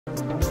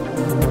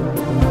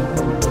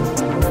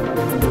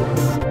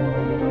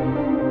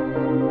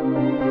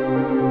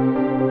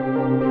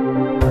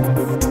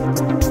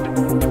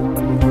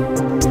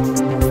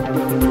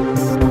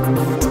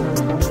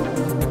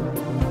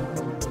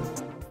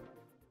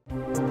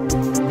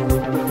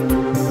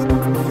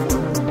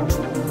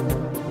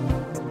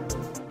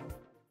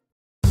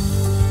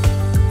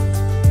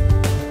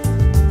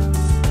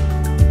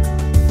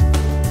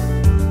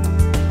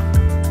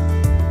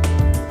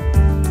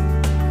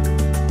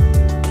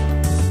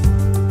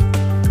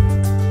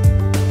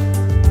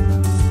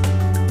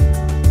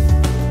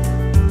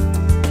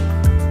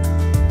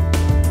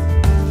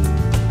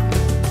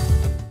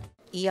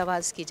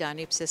EAWAZ की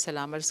जानिब से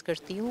सलाम अर्ज़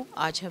करती हूँ।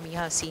 आज हम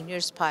यहाँ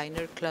सीनियर्स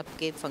पायनियर क्लब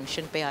के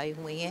फंक्शन पे आए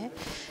हुए हैं।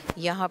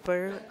 यहाँ पर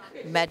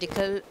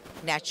medical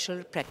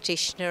natural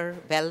practitioner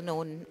well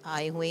known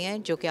आए हुए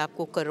हैं जो कि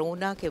आपको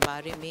कोरोना के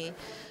बारे में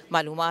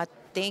मालूमात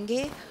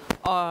देंगे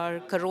और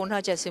कोरोना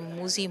जैसे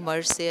मूज़ी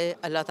मर्ज़ से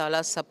अल्लाह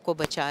ताला सबको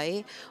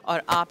बचाए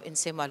और आप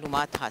इनसे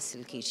मालूमात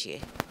हासिल कीजिए।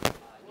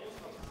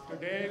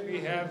 Today we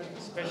have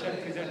special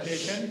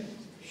presentation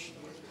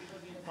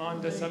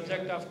on the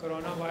subject of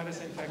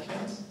coronavirus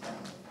infections.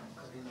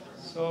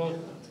 So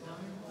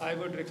I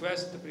would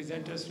request the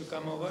presenters to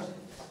come over,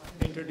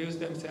 introduce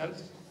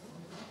themselves.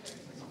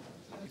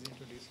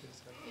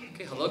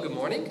 Okay, hello, good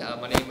morning.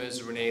 My name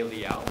is Renee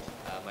Liao.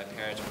 My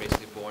parents were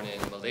basically born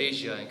in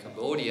Malaysia and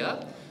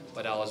Cambodia,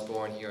 but I was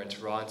born here in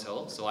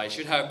Toronto, so I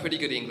should have pretty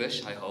good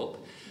English, I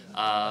hope.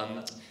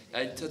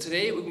 So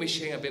today we're going to be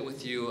sharing a bit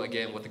with you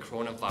again with the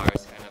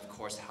coronavirus and of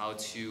course how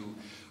to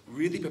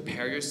really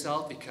prepare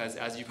yourself, because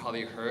as you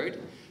probably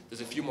heard, there's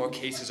a few more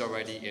cases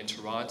already in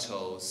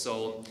Toronto.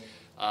 So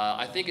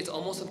I think it's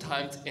almost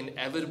sometimes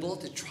inevitable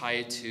to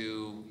try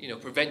to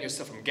prevent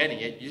yourself from getting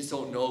it. You just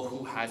don't know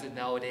who has it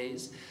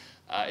nowadays.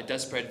 It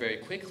does spread very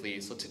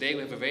quickly. So today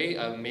we have a very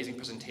amazing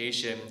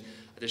presentation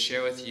to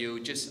share with you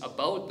just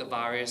about the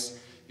virus,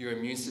 your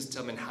immune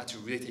system, and how to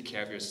really take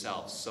care of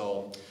yourself.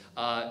 So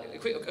a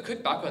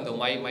quick background though,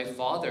 my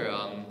father,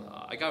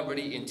 I got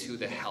really into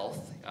the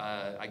health,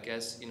 I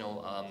guess,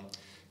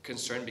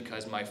 concerned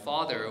because my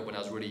father, when I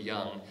was really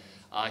young,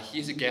 he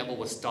used to gamble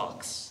with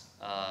stocks.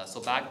 So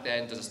back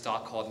then, there's a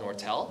stock called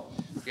Nortel.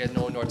 You guys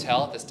know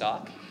Nortel, the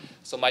stock?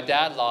 So my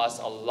dad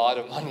lost a lot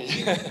of money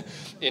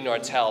in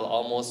Nortel,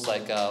 almost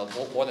like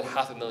more than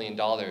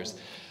 $500,000.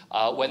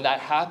 When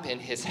that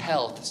happened, his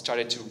health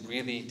started to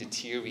really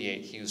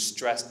deteriorate. He was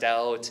stressed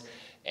out,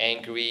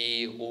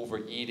 angry,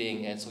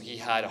 overeating, and so he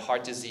had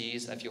heart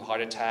disease, a few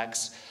heart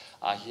attacks.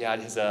 He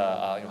had his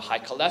high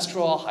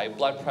cholesterol, high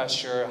blood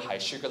pressure, high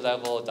sugar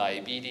level,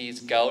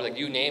 diabetes, gout, like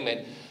you name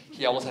it.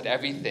 He almost had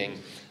everything.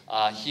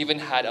 He even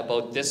had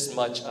about this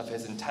much of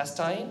his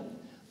intestine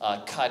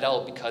cut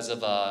out because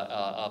of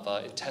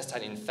a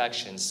intestine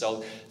infection.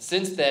 So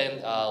since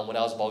then, when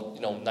I was about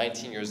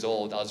 19 years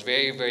old, I was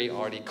very, very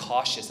already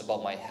cautious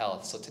about my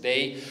health. So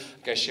today,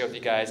 I'm going to share with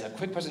you guys a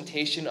quick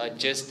presentation on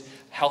just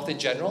health in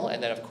general,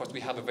 and then of course we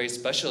have a very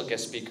special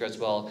guest speaker as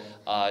well,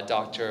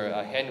 Dr.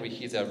 Henry.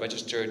 He's a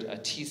registered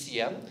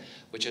TCM,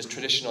 which is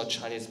traditional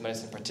Chinese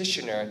medicine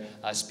practitioner,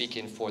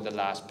 speaking for the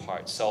last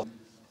part. So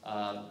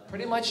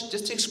pretty much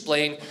just to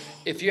explain,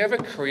 if you're ever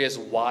curious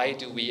why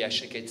do we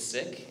actually get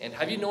sick, and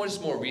have you noticed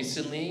more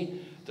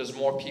recently there's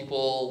more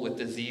people with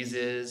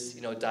diseases,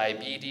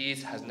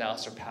 diabetes has now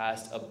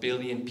surpassed 1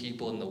 billion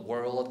people in the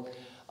world,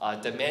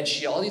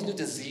 dementia, all these new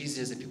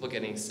diseases and people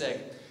getting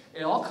sick.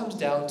 It all comes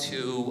down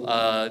to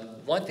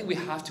one thing we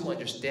have to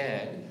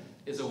understand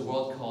is a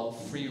world called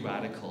free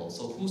radicals.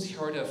 So who's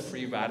heard of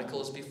free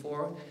radicals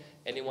before?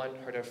 Anyone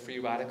heard of free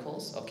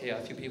radicals? Okay, a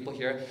few people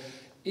here.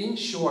 In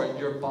short,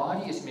 your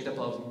body is made up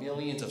of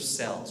millions of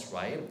cells,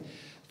 right?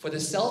 For the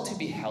cell to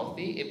be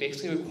healthy, it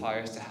basically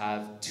requires to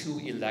have 2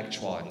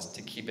 electrons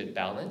to keep it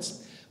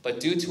balanced. But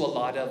due to a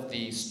lot of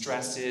the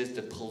stresses,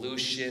 the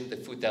pollution, the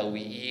food that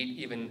we eat,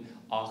 even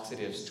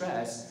oxidative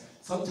stress,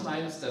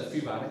 sometimes the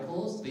free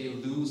radicals, they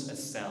lose a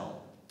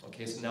cell.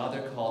 Okay, so now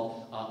they're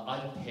called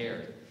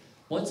unpaired.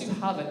 Once you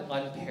have an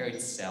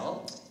unpaired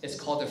cell, it's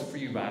called a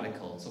free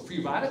radical. So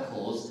free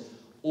radicals,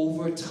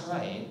 over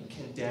time,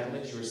 can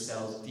damage your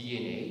cell's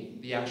DNA,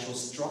 the actual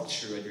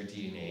structure of your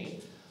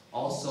DNA,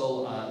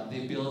 also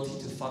the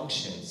ability to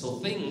function. So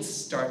things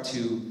start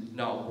to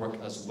not work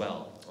as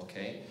well,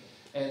 okay?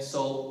 And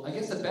so I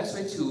guess the best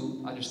way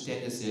to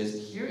understand this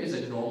is, here is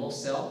a normal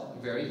cell,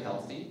 very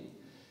healthy.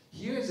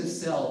 Here is a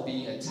cell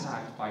being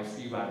attacked by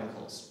free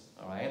radicals,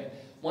 all right?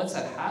 Once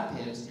that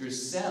happens, your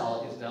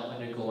cell is now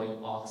undergoing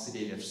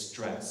oxidative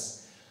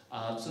stress.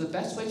 So the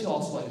best way to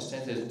also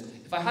understand this is,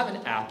 if I have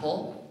an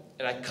apple,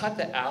 and I cut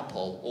the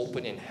apple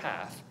open in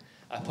half,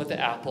 I put the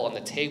apple on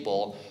the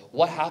table,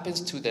 what happens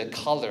to the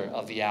color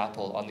of the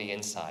apple on the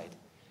inside?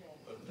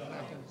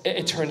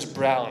 It turns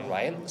brown,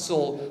 right?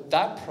 So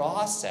that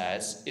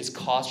process is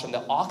caused from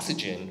the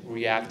oxygen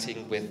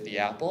reacting with the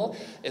apple.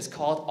 It's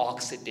called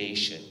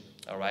oxidation.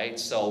 All right,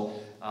 so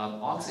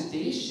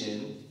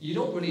oxidation, you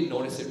don't really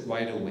notice it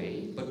right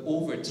away, but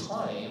over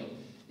time,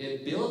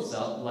 it builds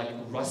up like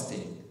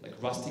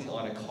rusting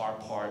on a car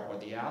part or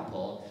the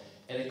apple,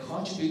 and it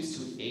contributes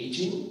to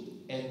aging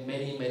and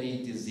many,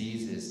 many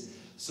diseases.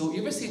 So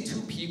you ever see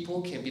 2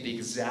 people can be the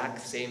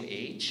exact same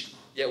age,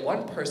 yet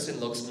one person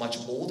looks much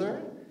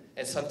older,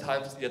 and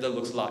sometimes the other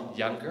looks a lot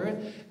younger?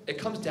 It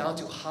comes down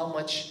to how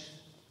much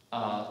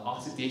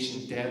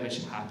oxidation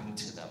damage happened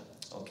to them,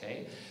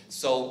 okay?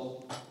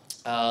 So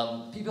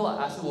people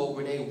ask me, well,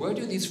 Renee, where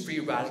do these free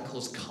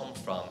radicals come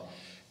from?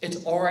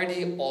 It's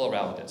already all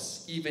around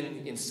us,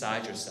 even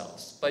inside your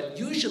cells. But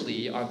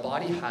usually, our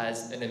body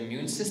has an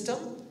immune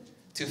system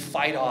to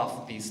fight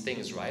off these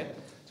things, right?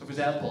 So for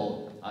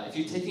example, if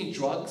you're taking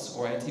drugs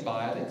or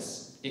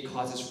antibiotics, it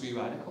causes free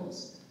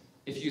radicals.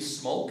 If you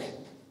smoke,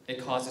 it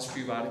causes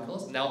free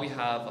radicals. Now we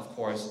have, of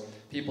course,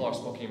 people are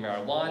smoking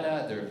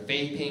marijuana, they're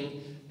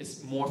vaping,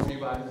 it's more free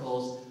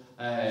radicals.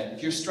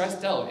 If you're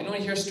stressed out,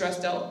 anyone here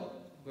stressed out?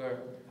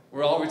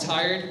 We're all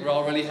retired, we're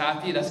all really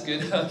happy, that's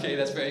good. Okay,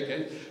 that's very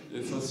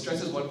good. So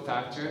stress is one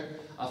factor.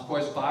 Of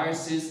course,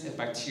 viruses and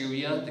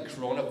bacteria, the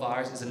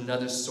coronavirus is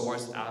another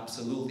source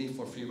absolutely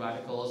for free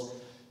radicals.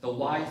 The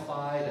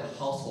Wi-Fi, the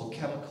household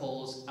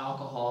chemicals,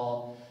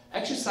 alcohol.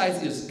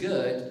 Exercise is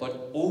good,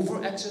 but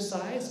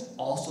over-exercise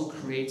also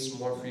creates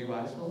more free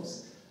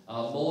radicals.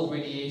 Mold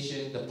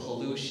radiation, the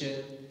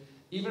pollution,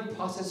 even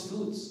processed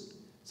foods.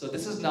 So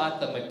this is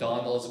not the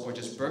McDonald's or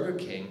just Burger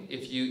King.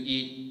 If you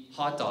eat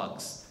hot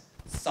dogs,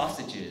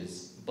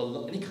 sausages,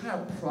 any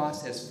kind of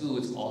processed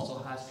foods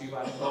also has free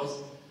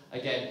radicals.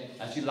 Again,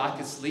 if you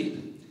lack of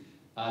sleep,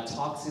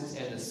 toxins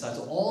and the such,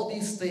 all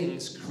these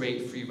things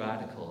create free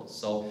radicals.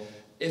 So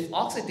if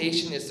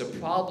oxidation is the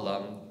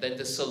problem, then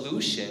the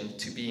solution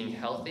to being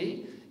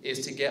healthy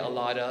is to get a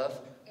lot of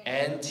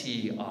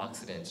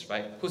antioxidants,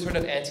 right? Who's heard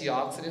of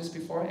antioxidants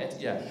before?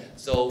 Yeah.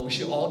 So we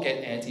should all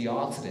get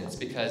antioxidants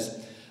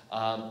because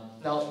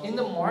now in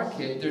the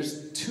market,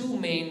 there's two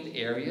main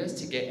areas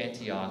to get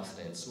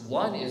antioxidants.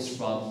 One is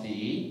from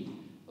the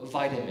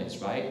vitamins,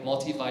 right?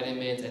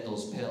 Multivitamins and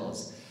those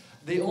pills.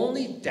 The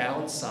only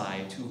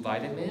downside to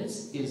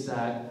vitamins is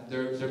that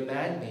they're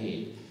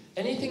man-made.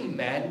 Anything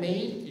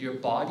man-made, your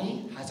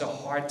body has a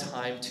hard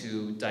time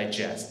to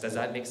digest. Does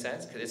that make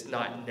sense? Because it's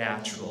not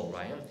natural,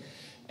 right?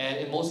 And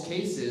in most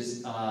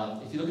cases,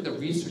 if you look at the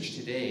research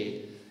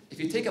today, if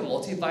you take a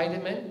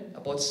multivitamin,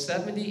 about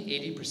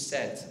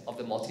 70–80% of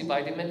the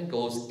multivitamin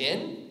goes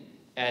in,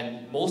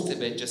 and most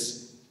of it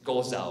just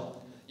goes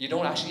out. You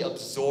don't actually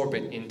absorb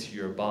it into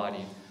your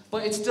body.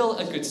 But it's still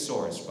a good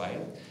source, right?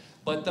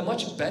 But the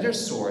much better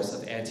source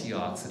of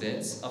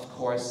antioxidants, of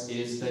course,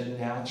 is the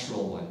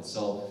natural one.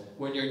 So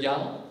when you're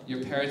young,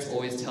 your parents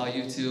always tell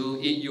you to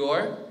eat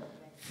your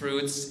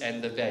fruits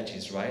and the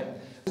veggies, right?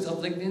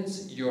 Of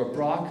lignans, your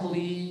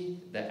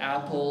broccoli, the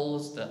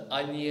apples, the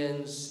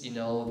onions, you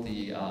know,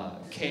 the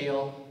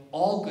kale,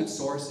 all good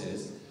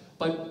sources.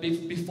 But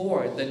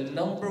before, the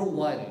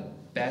 #1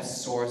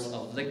 best source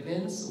of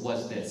lignans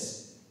was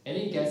this.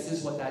 Any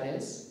guesses what that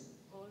is?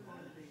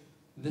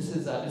 This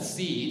is a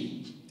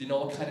seed. Do you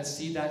know what kind of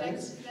seed that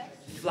is?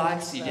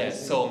 Flaxseed,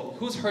 yes. So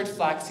who's heard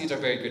flax seeds are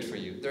very good for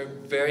you? They're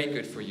very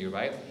good for you,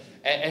 right?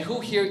 And who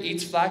here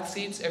eats flax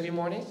seeds every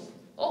morning?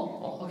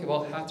 Oh, okay,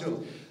 well, half the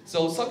room.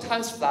 So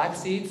sometimes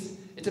flax seeds,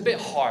 it's a bit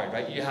hard,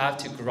 right? You have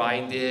to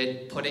grind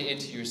it, put it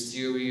into your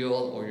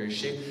cereal or your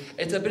shake.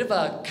 It's a bit of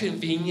a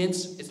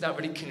convenience. It's not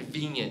really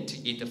convenient to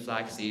eat the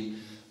flax seed.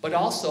 But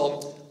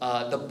also,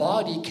 the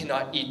body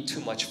cannot eat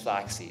too much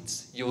flax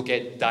seeds. You'll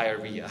get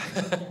diarrhea.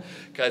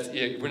 Because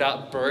we're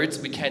not birds,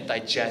 we can't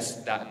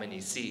digest that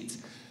many seeds.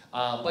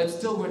 But it's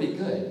still really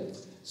good.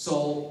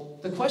 So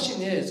the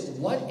question is,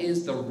 what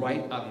is the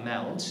right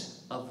amount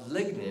of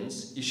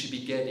lignans you should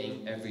be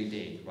getting every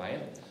day,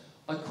 right?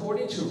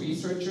 According to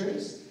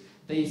researchers,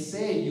 they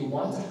say you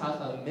want to have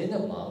a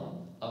minimum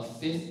of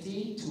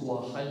 50 to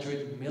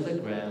 100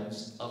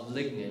 milligrams of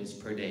lignans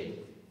per day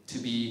to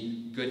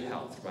be good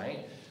health,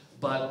 right?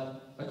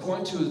 But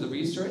according to the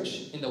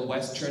research in the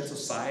Western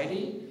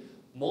society,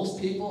 most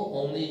people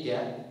only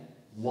get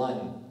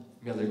 1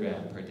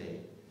 milligram per day.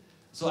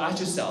 So ask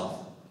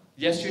yourself,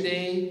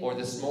 yesterday or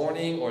this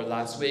morning or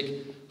last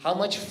week, how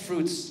much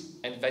fruits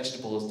and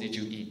vegetables did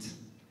you eat?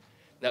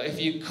 Now if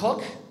you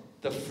cook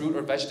the fruit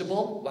or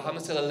vegetable, what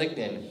happens to the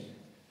lignin?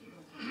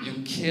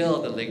 You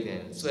kill the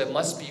lignin. So it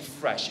must be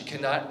fresh. You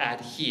cannot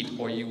add heat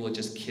or you will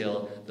just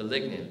kill the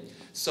lignin.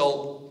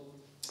 So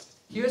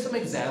here are some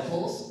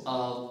examples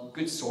of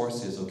good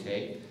sources,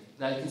 okay?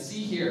 Now you can see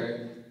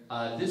here,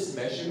 this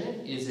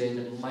measurement is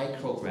in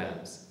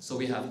micrograms. So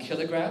we have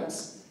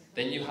kilograms,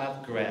 then you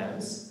have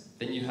grams,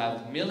 then you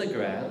have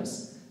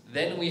milligrams,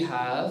 then we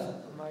have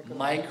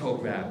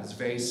micrograms,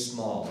 very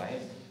small,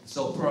 right?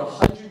 So per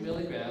 100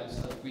 milligrams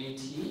of green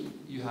tea,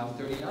 you have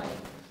 39.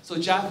 So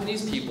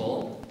Japanese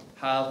people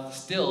have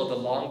still the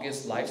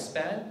longest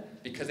lifespan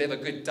because they have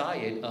a good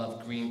diet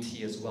of green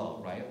tea as well,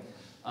 right?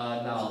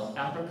 Now,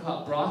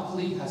 apricot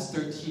broccoli has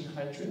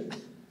 1,300.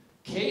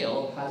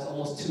 Kale has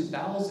almost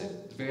 2,000.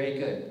 Very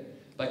good.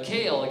 But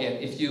kale,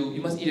 again, if you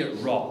must eat it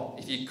raw.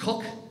 If you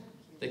cook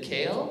the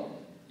kale,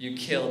 you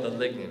kill the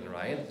lignin,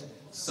 right?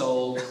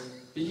 So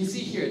you can see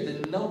here,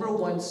 the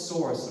 #1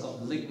 source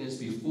of lignans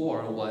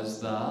before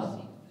was the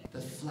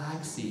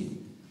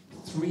flaxseed,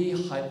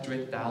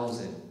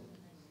 300,000.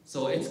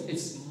 So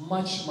it's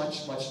much,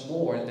 much, much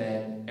more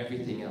than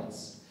everything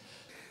else.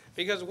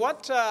 Because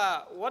what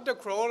the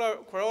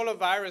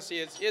coronavirus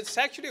is, it's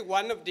actually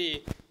one of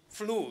the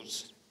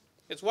flus.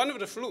 It's one of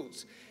the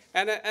flus.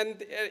 And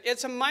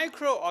it's a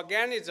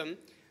microorganism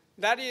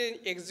that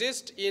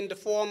exists in the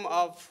form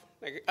of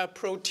like a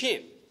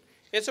protein.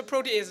 It's a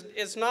protein.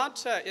 It's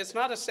not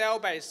a cell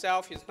by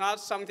itself. It's not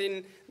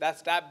something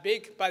that's that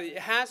big, but it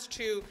has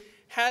to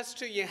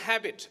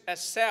inhabit a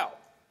cell.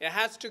 It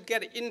has to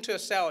get into a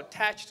cell,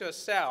 attached to a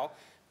cell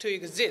to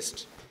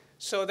exist.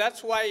 So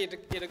that's why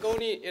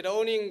it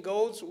only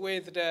goes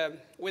with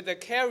the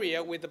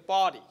carrier, with the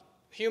body,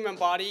 human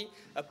body,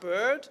 a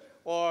bird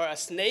or a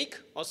snake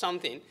or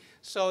something.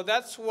 So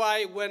that's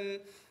why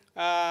when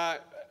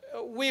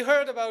we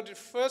heard about it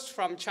first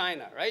from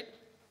China, right?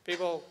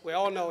 People, we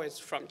all know it's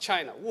from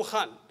China,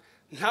 Wuhan.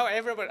 Now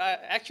everybody,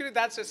 actually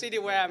that's the city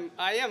where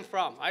I am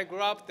from. I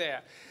grew up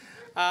there.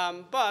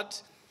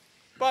 But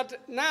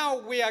now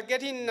we are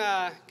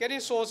getting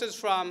sources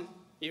from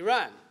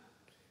Iran.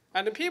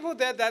 And the people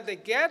that they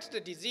get the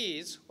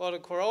disease or the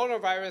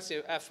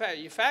coronavirus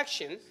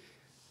infection,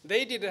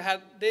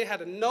 they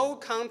had no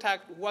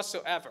contact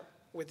whatsoever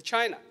with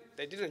China.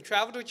 They didn't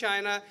travel to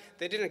China.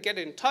 They didn't get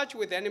in touch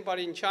with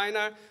anybody in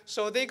China.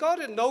 So they got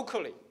it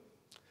locally.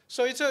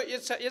 So it's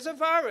a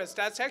virus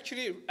that's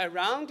actually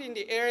around in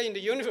the air in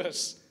the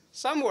universe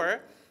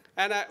somewhere.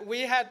 And we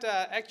had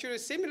actually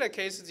similar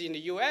cases in the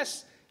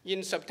US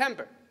in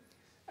September.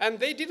 And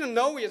they didn't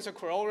know it's a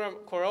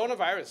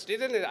coronavirus. They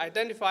didn't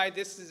identify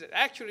this is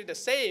actually the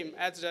same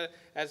as the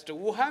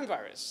Wuhan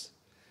virus.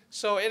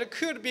 So it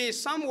could be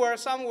somewhere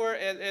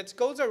it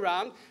goes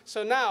around.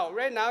 So now,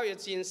 right now,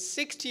 it's in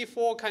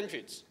 64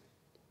 countries.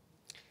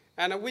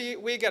 And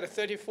we get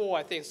 34,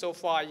 I think, so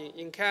far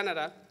in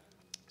Canada.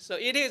 So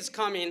it is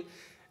coming,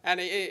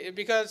 and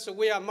because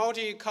we are a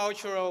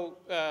multicultural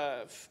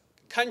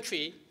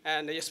country,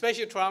 and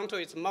especially Toronto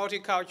is a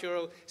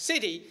multicultural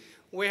city,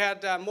 we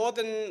had more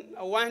than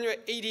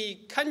 180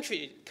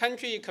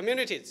 country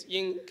communities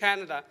in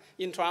Canada,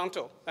 in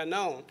Toronto,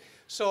 known.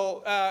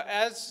 So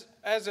as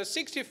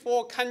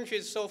 64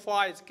 countries so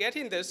far is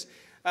getting this,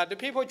 the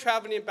people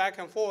traveling back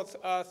and forth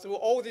through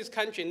all these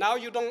countries, now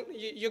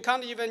you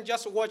can't even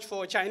just watch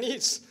for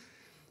Chinese,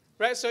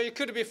 right? So it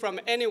could be from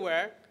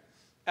anywhere,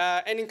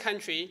 any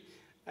country,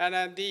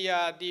 and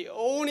the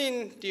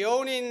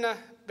only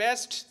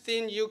best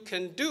thing you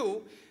can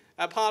do,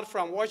 apart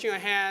from washing your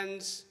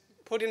hands,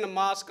 putting a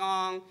mask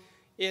on,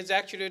 is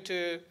actually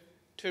to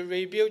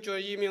rebuild your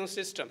immune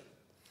system.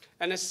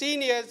 And the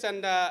seniors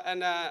and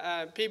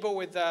people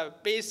with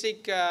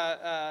basic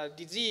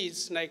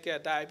disease like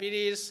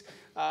diabetes,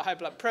 high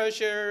blood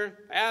pressure,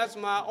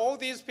 asthma, all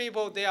these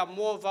people, they are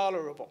more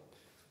vulnerable.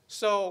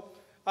 So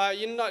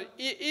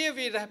if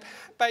it,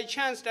 by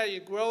chance that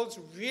it grows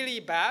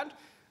really bad,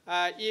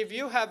 if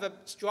you have a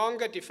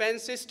stronger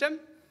defense system,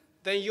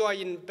 then you are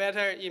in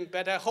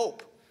better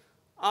hope.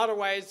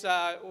 Otherwise,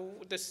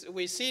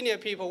 we senior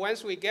people,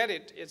 once we get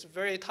it, it's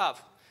very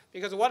tough.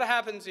 Because what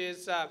happens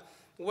is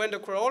when the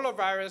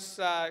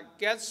coronavirus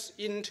gets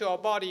into our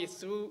body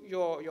through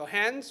your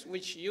hands,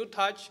 which you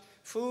touch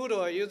food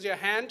or use your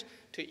hand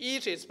to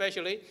eat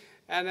especially,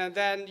 and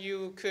then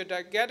you could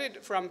get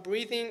it from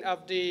breathing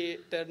of the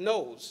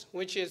nose,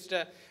 which is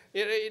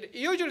it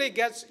usually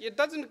it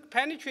doesn't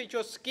penetrate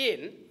your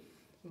skin,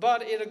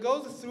 but it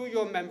goes through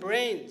your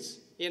membranes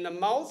in the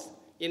mouth,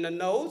 in the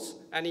nose,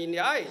 and in the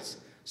eyes.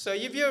 So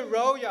if you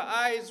roll your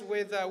eyes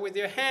with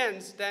your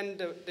hands, then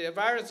the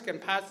virus can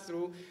pass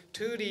through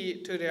to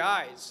the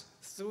eyes,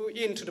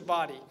 into the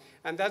body.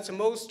 And that's the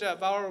most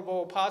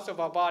vulnerable parts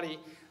of our body.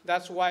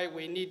 That's why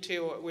we need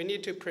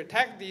to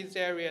protect these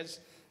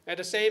areas. At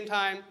the same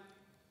time,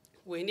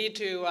 we need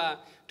to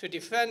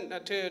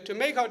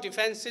make our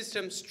defense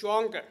system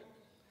stronger.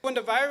 When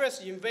the virus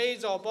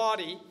invades our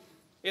body,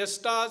 it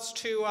starts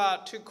to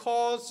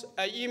cause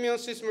an immune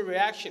system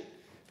reaction.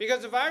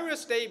 Because the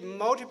virus, they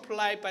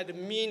multiply by the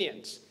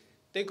millions.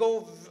 They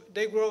grow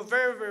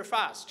very, very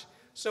fast.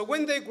 So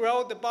when they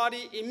grow, the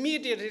body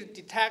immediately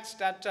detects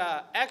that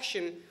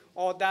action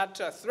or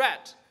that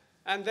threat.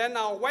 And then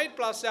our white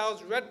blood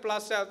cells, red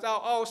blood cells,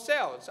 our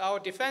cells, our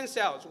defense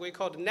cells, we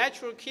call the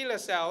natural killer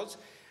cells,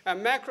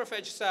 and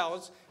macrophage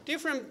cells,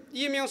 different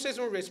immune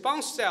system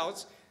response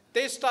cells,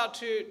 they start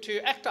to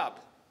act up.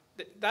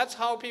 That's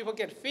how people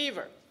get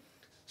fever.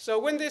 So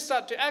when they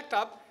start to act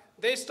up,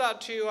 they start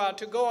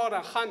to go out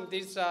and hunt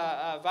this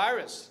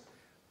virus.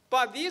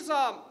 But these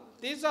are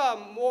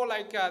more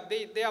like,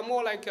 they are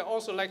more like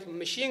also like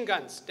machine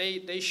guns.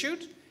 They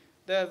shoot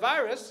the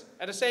virus,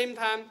 at the same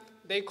time,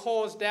 they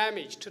cause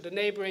damage to the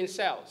neighboring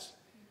cells.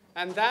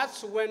 And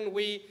that's when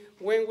we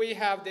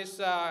have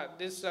this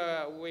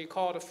we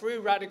call the free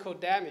radical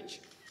damage.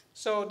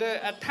 So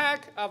the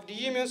attack of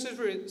the immune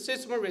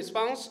system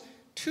response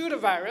to the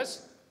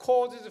virus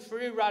causes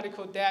free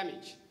radical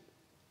damage.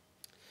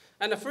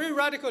 And the free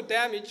radical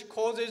damage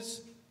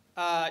causes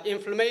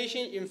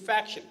inflammation,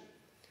 infection.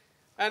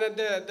 And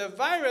the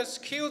virus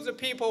kills the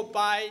people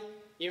by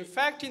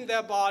infecting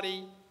their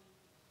body,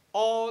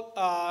 all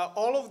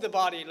of the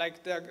body, like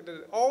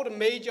all the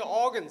major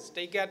organs,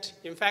 they get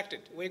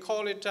infected. We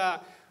call it like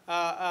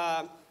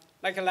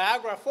a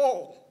Niagara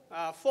Fall,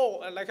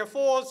 like a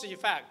falls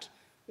effect,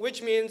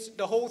 which means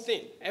the whole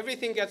thing,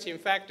 everything gets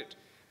infected.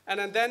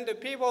 And then the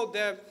people,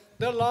 their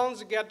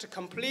lungs get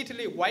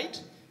completely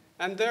white,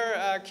 and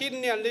their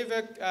kidney and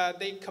liver,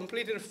 they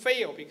completely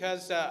fail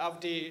because of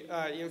the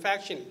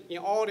infection in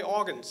all the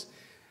organs.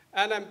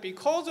 And then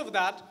because of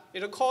that,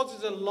 it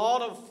causes a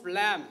lot of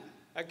phlegm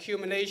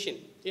accumulation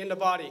in the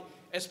body,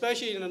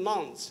 especially in the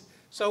lungs.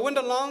 So when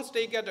the lungs,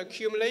 they get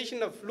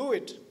accumulation of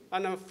fluid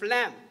and a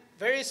phlegm,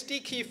 very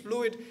sticky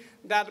fluid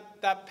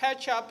that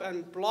patch up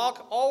and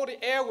block all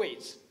the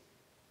airways.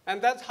 And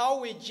that's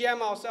how we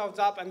jam ourselves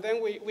up, and then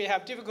we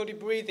have difficulty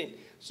breathing.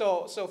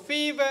 So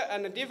fever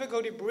and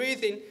difficulty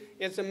breathing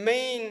is the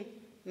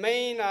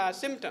main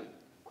symptom.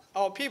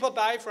 Or people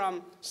die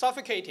from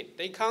suffocating.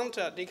 They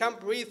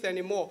can't breathe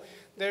anymore.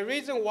 The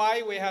reason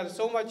why we had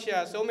so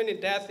many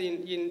deaths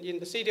in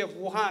the city of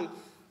Wuhan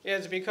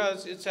is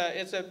because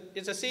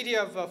it's a city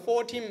of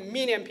 14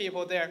 million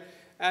people there,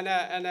 and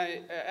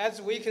as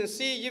we can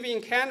see, even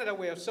in Canada,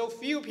 we have so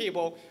few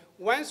people.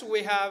 Once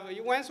we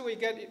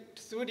get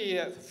through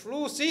the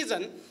flu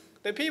season,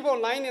 the people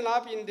lining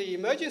up in the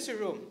emergency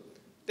room,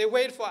 they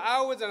wait for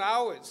hours and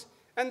hours,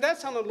 and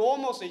that's on a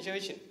normal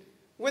situation.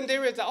 When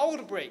there is an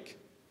outbreak,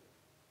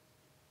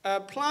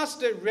 plus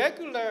the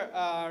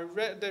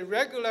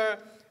regular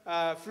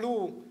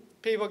flu,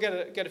 people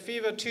get a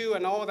fever too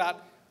and all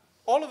that.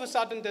 All of a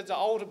sudden, there's an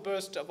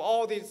outburst of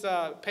all these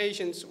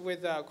patients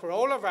with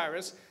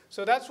coronavirus.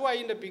 So that's why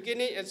in the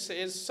beginning,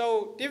 it's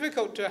so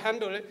difficult to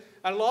handle it.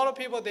 A lot of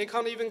people, they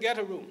can't even get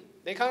a room.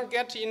 They can't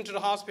get into the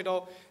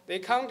hospital. They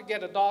can't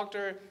get a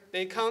doctor.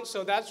 They can't,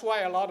 so that's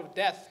why a lot of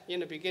death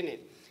in the beginning.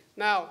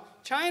 Now,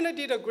 China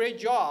did a great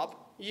job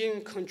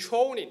in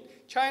controlling.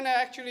 China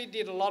actually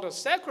did a lot of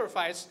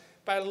sacrifice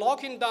by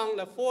locking down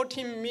the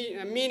 14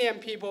 million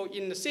people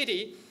in the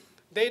city.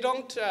 They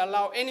don't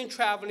allow any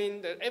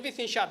traveling,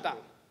 everything shut down.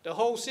 The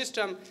whole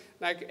system,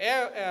 like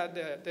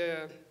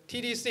the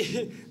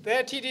TDC,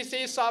 their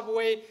TDC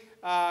subway,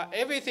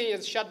 everything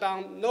is shut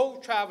down, no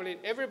traveling,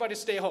 everybody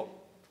stay home.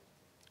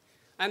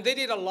 And they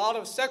did a lot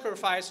of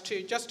sacrifice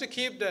just to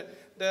keep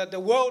the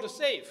world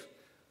safe.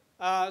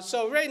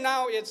 So right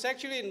now, it's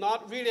actually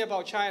not really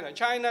about China.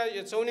 China,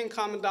 it's only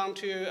come down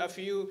to a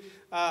few,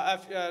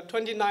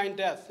 29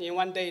 deaths in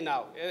one day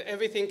now.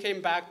 Everything came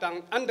back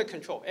down under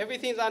control.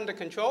 Everything's under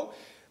control.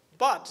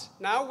 But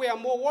now we are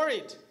more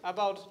worried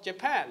about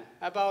Japan,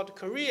 about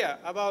Korea,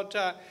 about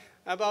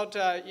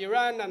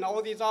Iran and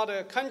all these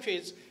other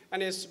countries,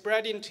 and it's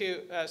spreading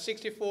to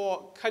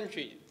 64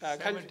 countries.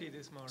 70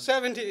 this morning.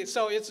 70,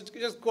 so it's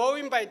just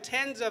growing by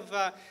tens of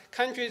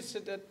countries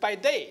by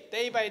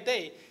day by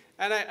day.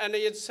 And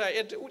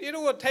it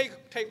will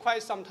take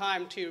quite some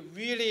time to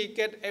really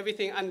get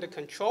everything under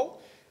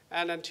control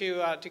and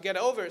to get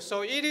over.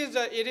 So it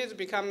is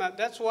become,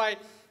 that's why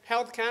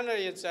Health Canada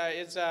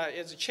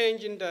is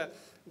changing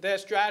their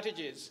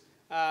strategies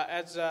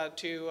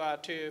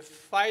to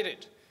fight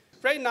it.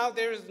 Right now,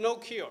 there is no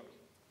cure.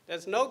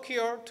 There's no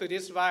cure to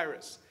this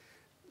virus.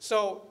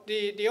 So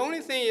the only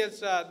thing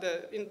is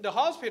in the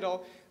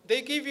hospital,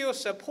 they give you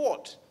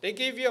support. They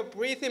give you a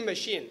breathing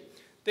machine.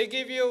 They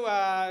give you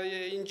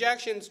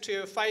injections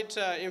to fight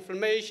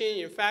inflammation,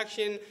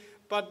 infection,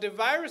 but the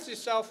virus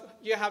itself,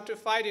 you have to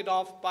fight it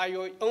off by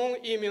your own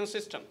immune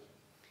system.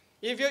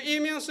 If your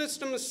immune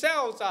system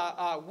cells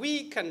are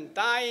weak and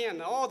dying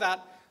and all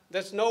that,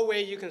 there's no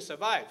way you can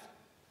survive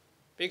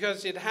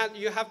because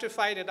you have to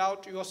fight it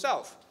out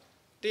yourself.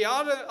 The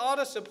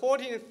other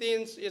supporting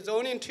things is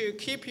only to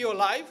keep you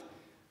alive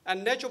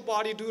and let your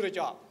body do the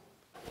job.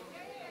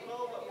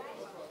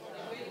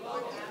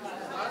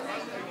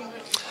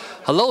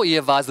 Hello,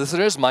 EAWAZ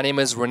listeners. My name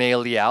is Rene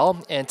Liao,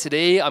 and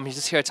today I'm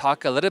just here to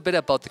talk a little bit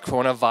about the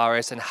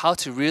coronavirus and how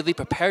to really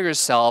prepare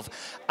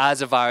yourself as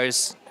the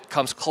virus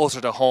comes closer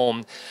to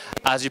home.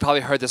 As you probably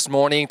heard this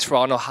morning,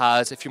 Toronto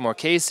has a few more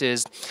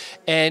cases.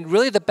 And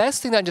really the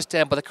best thing to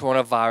understand about the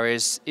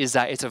coronavirus is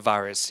that it's a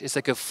virus. It's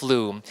like a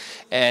flu.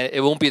 And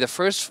it won't be the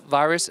first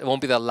virus, it won't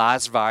be the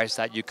last virus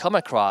that you come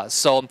across.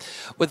 So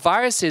with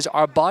viruses,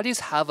 our bodies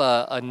have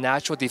a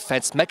natural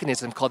defense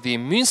mechanism called the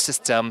immune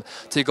system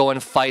to go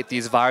and fight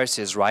these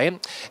viruses,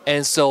 right?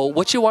 And so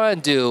what you want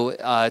to do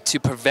to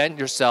prevent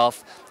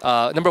yourself,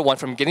 number one,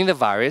 from getting the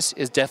virus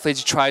is definitely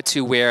to try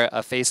to wear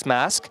a face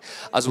mask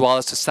as well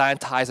as to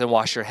sanitize and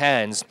wash your hands.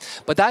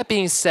 But that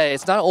being said,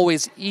 it's not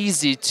always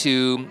easy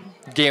to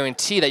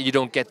guarantee that you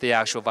don't get the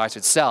actual virus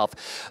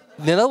itself.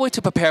 Another way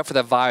to prepare for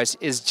the virus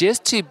is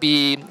just to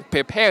be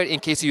prepared in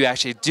case you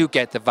actually do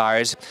get the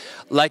virus,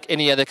 like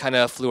any other kind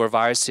of flu or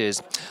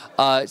viruses.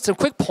 Some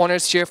quick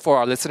pointers here for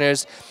our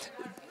listeners.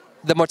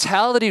 The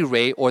mortality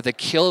rate or the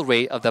kill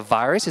rate of the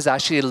virus is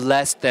actually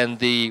less than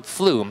the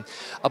flu.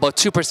 About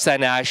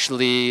 2%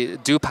 actually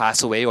do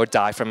pass away or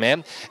die from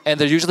it, and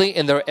they're usually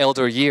in their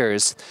elder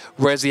years,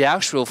 whereas the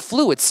actual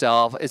flu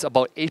itself is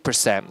about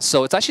 8%.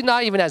 So it's actually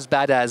not even as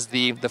bad as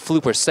the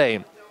flu per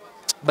se.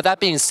 But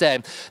that being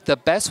said, the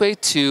best way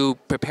to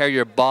prepare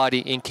your body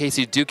in case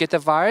you do get the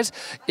virus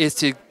is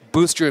to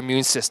boost your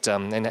immune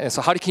system. And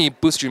so how can you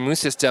boost your immune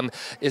system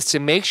is to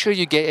make sure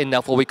you get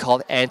enough what we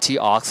call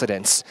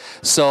antioxidants.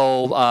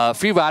 So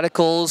free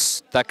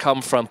radicals that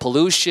come from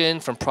pollution,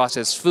 from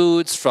processed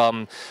foods,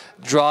 from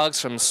drugs,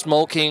 from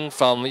smoking,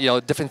 from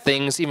different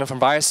things, even from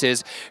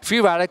viruses, free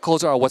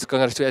radicals are what's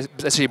going to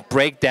essentially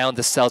break down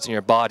the cells in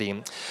your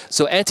body.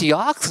 So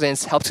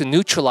antioxidants help to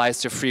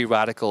neutralize the free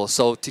radicals.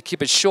 So to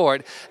keep it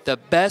short, the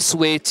best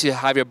way to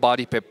have your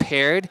body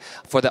prepared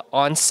for the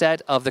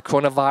onset of the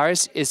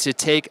coronavirus is to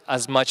take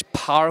as much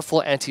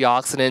powerful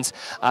antioxidants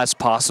as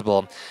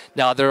possible.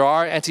 Now, there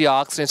are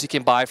antioxidants you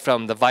can buy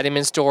from the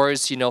vitamin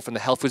stores, from the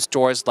health food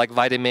stores, like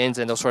vitamins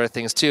and those sort of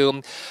things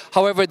too.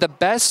 However, the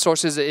best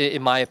sources,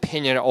 in my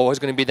opinion, are always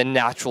going to be the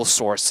natural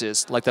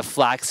sources, like the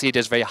flaxseed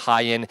is very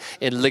high in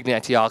lignin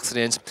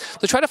antioxidants.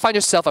 So try to find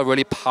yourself a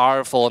really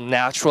powerful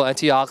natural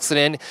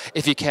antioxidant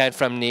if you can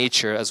from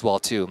nature as well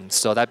too.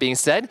 So that being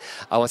said,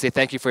 I want to say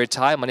thank you for your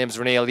time. My name is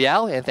Rene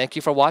Liao, and thank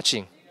you for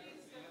watching.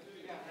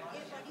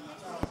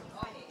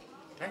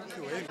 Thank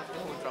you.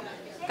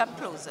 Come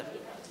closer.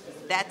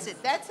 That's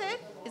it. That's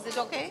it. Is it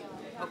okay?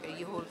 Okay,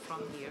 you hold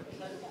from here.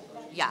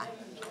 Yeah.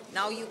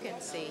 Now you can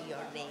say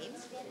your name.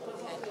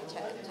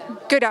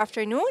 Good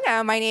afternoon.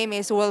 My name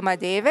is Wilma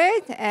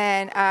David,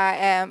 and I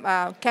am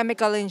a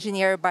chemical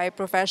engineer by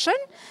profession.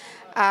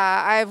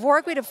 I've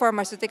worked with the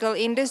pharmaceutical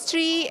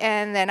industry,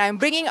 and then I'm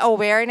bringing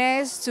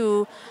awareness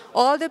to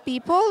all the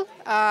people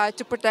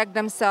to protect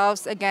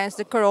themselves against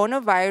the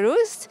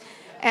coronavirus.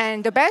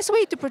 And the best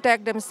way to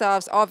protect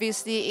themselves,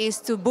 obviously, is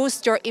to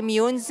boost your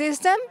immune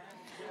system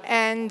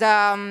and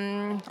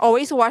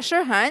always wash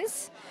your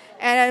hands.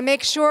 And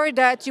make sure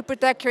that you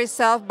protect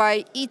yourself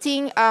by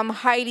eating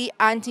highly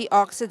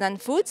antioxidant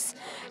foods.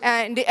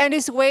 And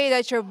this way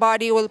that your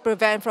body will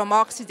prevent from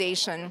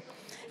oxidation.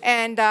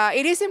 And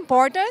it is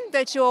important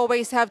that you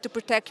always have to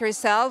protect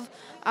yourself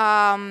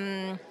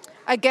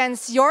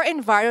against your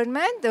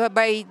environment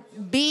by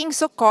being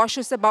so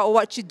cautious about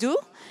what you do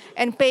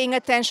and paying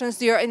attention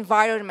to your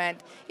environment.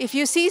 If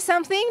you see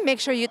something,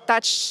 make sure you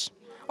touch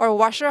or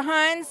wash your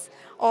hands,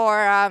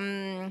 or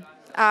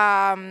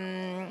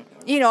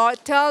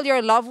tell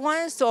your loved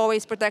ones to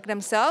always protect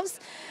themselves.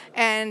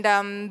 And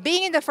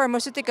being in the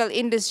pharmaceutical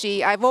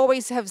industry, I've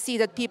always have seen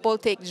that people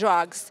take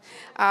drugs.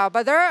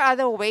 But there are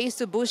other ways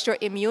to boost your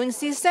immune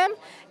system,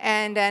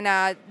 and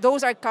then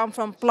those come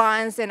from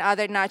plants and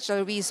other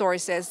natural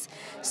resources.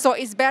 So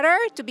it's better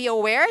to be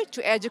aware,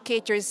 to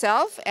educate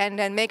yourself, and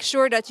then make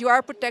sure that you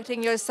are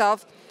protecting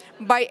yourself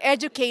by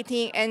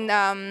educating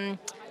and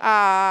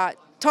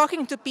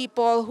talking to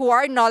people who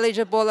are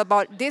knowledgeable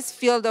about this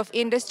field of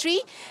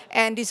industry,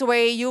 and this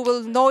way you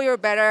will know you're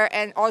better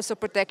and also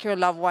protect your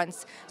loved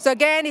ones. So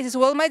again, this is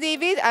Wilma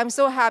David. I'm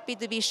so happy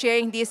to be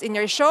sharing this in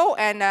your show,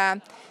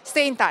 and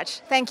stay in touch.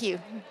 Thank you.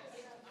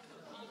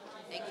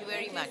 Thank you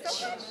very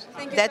much.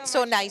 Thank you. That's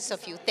so nice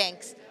of you.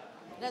 Thanks.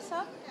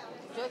 Nasa,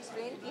 do you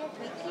explain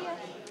here?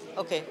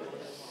 Okay.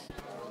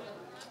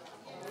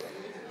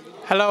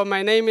 Hello,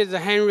 my name is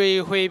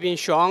Henry Huibin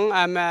Shuang.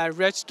 I'm a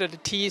registered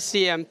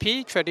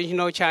TCMP,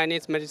 traditional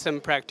Chinese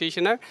medicine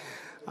practitioner.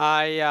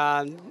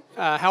 I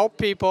help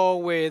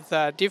people with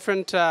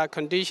different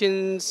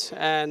conditions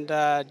and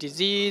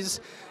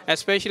disease,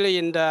 especially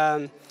in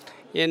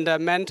the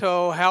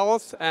mental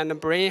health and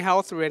brain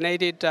health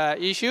related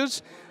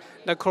issues.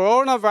 The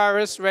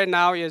coronavirus right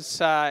now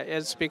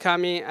is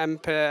becoming a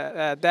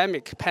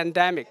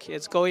pandemic.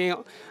 It's going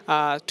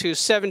to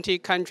 70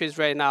 countries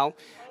right now.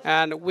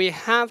 And we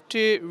have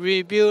to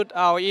rebuild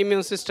our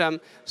immune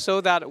system so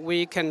that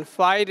we can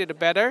fight it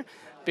better,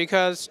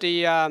 because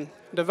the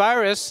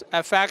virus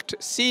affects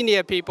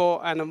senior people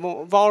and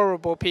more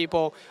vulnerable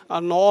people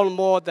no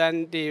more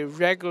than the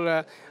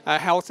regular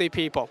healthy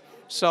people.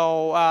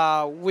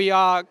 So we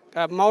are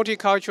a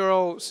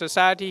multicultural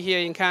society here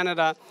in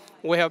Canada.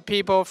 We have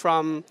people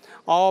from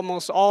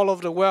almost all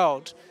over the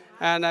world,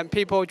 and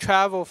people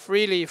travel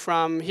freely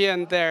from here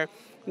and there.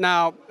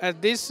 Now,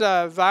 at this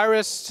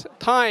virus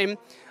time,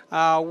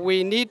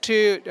 we need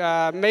to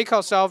make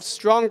ourselves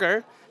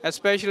stronger,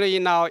 especially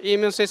in our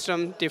immune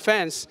system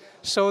defense,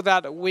 so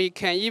that we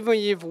can, even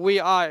if we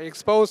are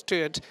exposed to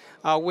it,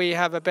 we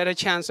have a better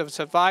chance of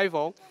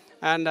survival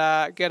and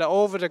get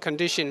over the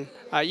condition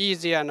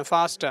easier and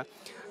faster.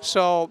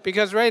 So,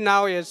 because right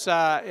now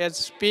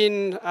it's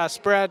been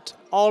spread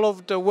all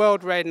over the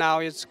world right now.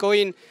 It's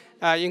going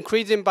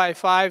increasing by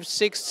 5,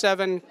 6,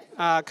 7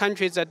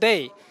 countries a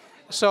day.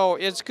 So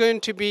it's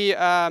going to be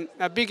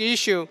a big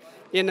issue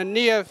in the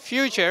near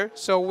future,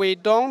 so we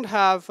don't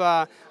have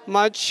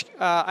much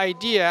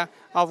idea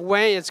of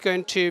when it's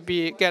going to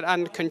get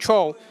under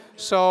control.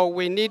 So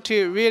we need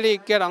to really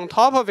get on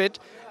top of it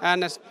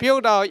and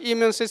build our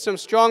immune system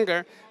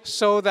stronger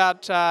so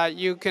that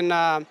you can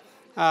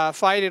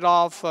fight it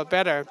off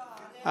better.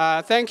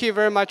 Thank you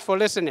very much for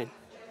listening.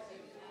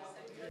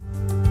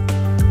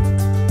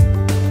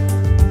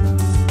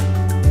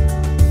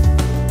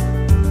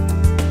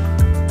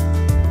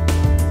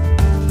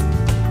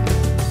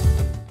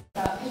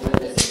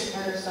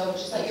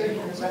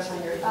 Rest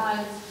on your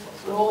thighs,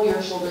 roll your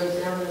shoulders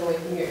down and away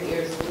from your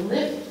ears,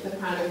 lift the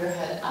crown of your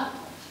head up,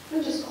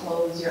 and just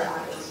close your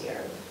eyes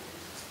here.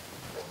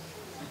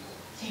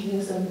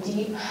 Taking some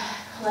deep,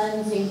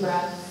 cleansing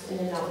breaths in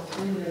and out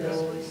through your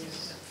nose.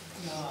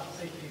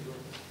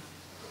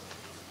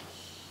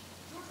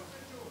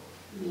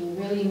 Being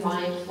really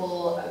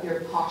mindful of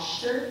your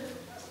posture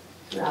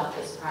throughout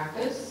this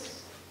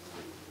practice.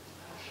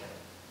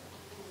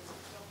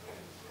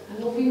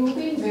 And we'll be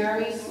moving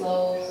very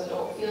slow, so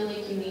don't feel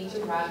like you need to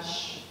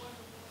rush.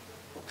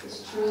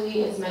 This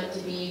truly is meant to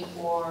be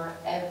for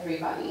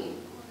everybody,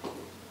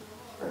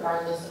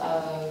 regardless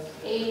of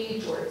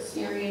age or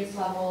experience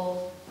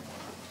level.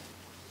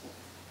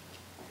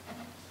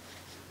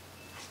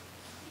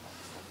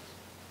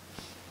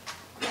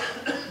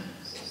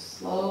 So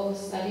slow,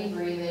 steady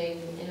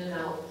breathing in and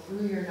out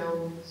through your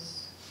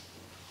nose.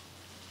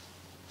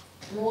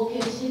 And we'll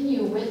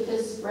continue with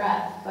this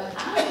breath, but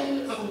add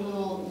in some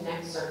little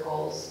neck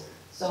circles.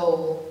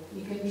 So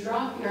you can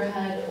drop your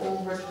head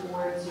over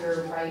towards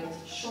your right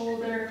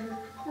shoulder,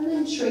 and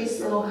then trace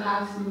little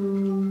half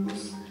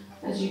moves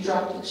as you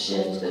drop the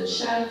chin to the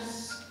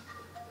chest.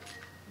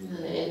 And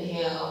then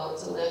inhale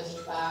to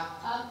lift back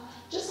up.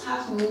 Just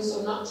half move,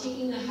 so not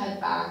taking the head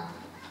back.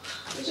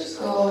 You just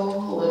go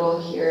a little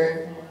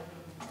here.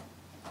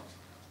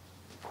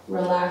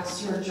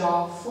 Relax your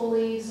jaw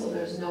fully so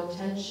there's no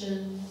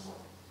tension.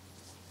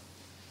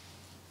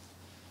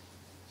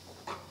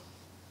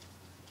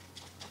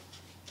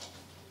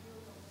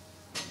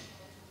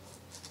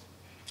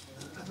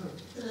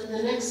 And then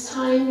the next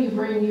time you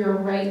bring your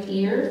right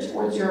ear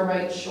towards your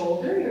right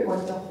shoulder, you're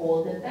going to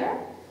hold it there.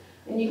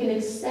 And you can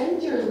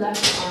extend your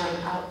left arm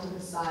out to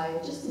the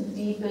side just to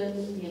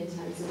deepen the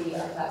intensity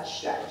of that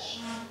stretch.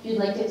 If you'd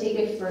like to take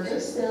it further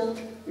still,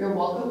 you're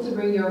welcome to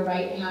bring your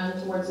right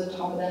hand towards the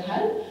top of the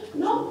head,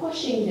 not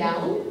pushing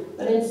down,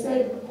 but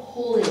instead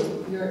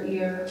pulling your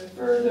ear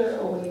further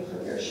away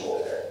from your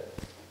shoulder.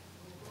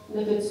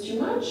 And if it's too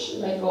much,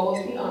 let go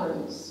of the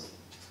arms.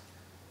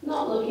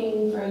 Not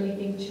looking for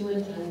anything too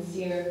intense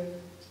here.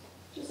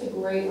 Just a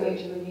great way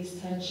to release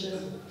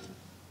tension.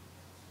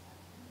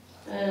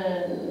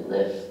 And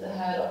lift the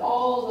head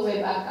all the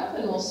way back up,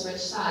 and we'll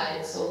switch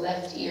sides. So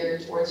left ear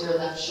towards your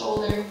left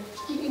shoulder,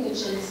 keeping the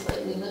chin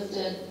slightly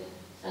lifted,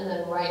 and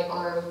then right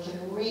arm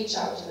can reach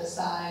out to the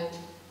side.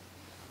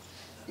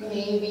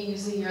 Maybe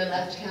using your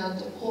left hand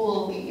to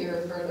pull the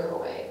ear further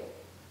away.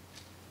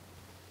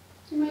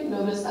 You might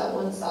notice that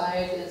one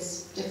side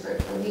is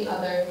different from the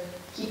other.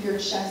 Keep your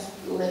chest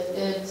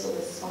lifted so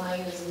the spine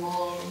is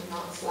long,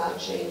 not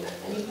slouching at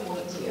any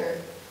point here.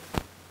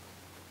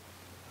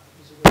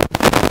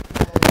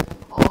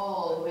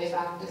 All the way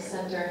back to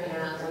center,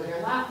 hands on your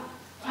lap.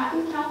 Cat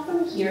and cow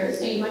from here,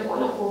 so you might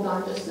want to hold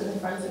on just to the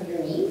fronts of your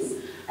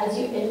knees. As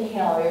you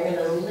inhale, you're going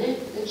to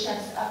lift the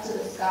chest up to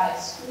the sky,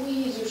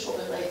 squeeze your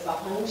shoulder blades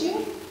behind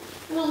you,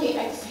 and on the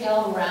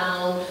exhale,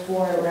 round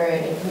forward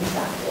and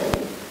contract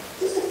in.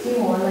 Just a few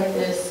more like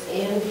this.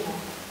 Inhale,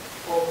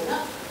 open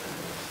up,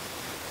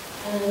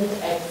 and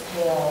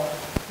exhale,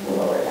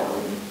 lower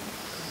down.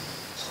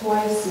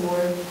 Twice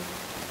more.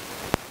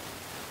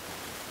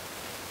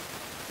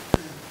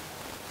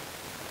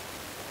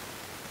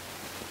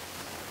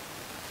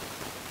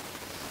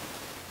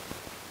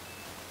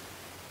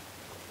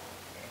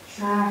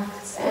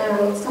 Contract, and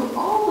let's come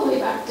all the way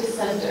back to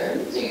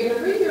center. So you're going to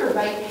bring your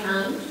right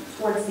hand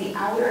towards the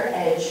outer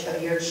edge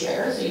of your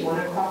chair, so you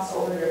want to cross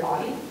over your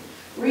body.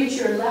 Reach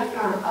your left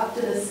arm up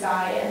to the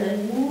sky, and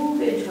then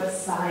move into a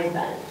side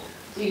bend.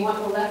 So you want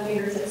the left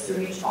fingertips to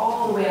reach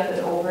all the way up and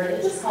over, and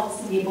it just helps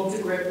to be able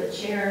to grip the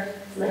chair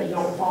so that you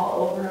don't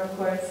fall over, of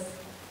course.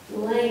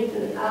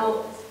 Lengthen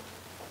out.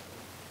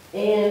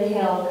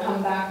 Inhale,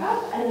 come back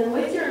up, and then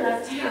with your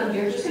left hand,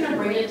 you're just going to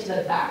bring it to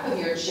the back of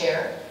your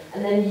chair,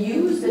 and then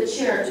use the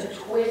chair to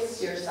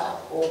twist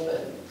yourself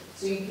open.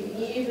 So you can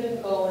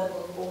even go and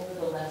look over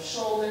the left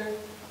shoulder.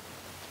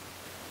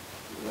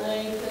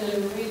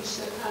 Lengthen and reach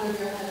the crown of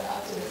your head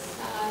up to the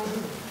side.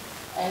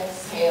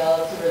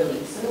 Exhale to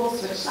release. And we'll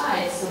switch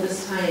sides. So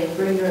this time,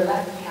 bring your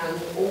left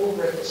hand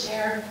over the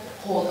chair.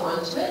 Hold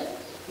onto it.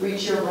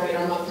 Reach your right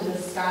arm up to the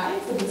sky.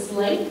 So this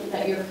length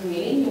that you're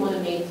creating, you want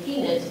to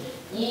maintain it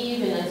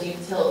even as you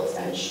tilt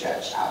and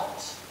stretch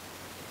out.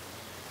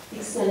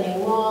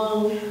 Extending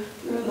long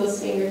through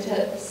those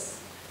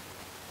fingertips.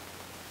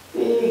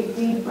 Big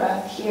deep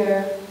breath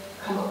here.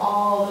 Come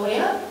all the way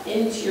up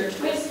into your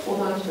twist. Hold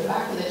on to the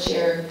back of the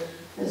chair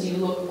as you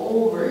look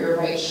over your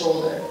right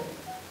shoulder.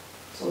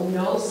 So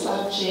no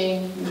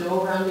slouching,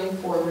 no rounding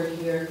forward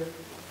here.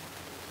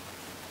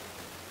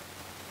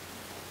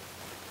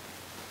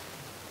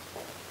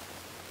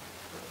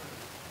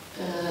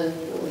 And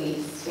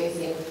release,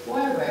 facing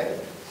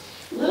forward.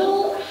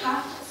 Little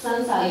half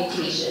sun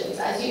salutations.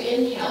 As you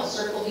inhale,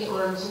 circle the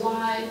arms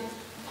wide,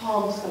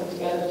 palms come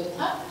together to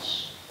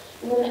touch.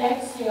 And then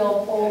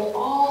exhale, fold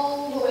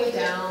all the way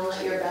down,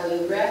 let your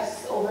belly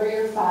rest over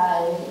your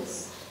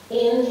thighs.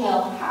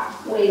 Inhale,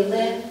 halfway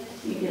lift.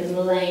 You can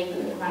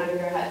lengthen the crown of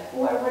your head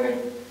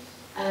forward.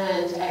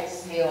 And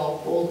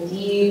exhale, fold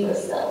deeper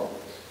still.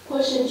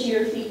 Push into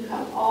your feet,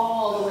 come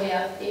all the way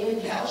up.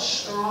 Inhale,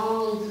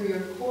 strong through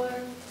your core.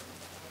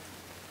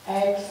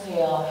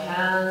 Exhale,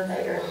 hands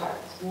at your heart.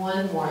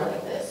 One more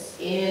like this.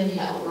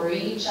 Inhale,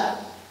 reach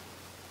up.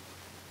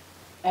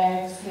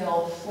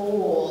 Exhale,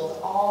 fold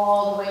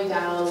all the way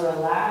down.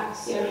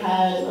 Relax your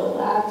head,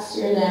 relax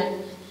your neck.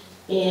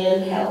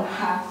 Inhale,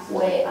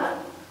 halfway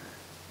up.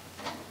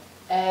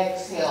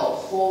 Exhale,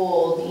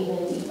 fold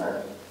even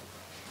deeper.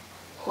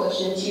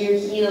 Push into your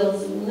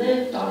heels,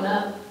 lift on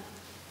up.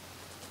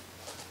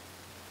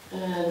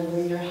 And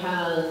bring your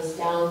hands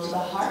down to the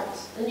heart.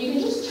 And you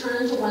can just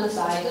turn to one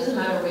side, doesn't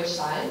matter which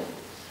side.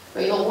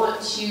 But you'll want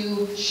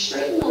to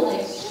straighten the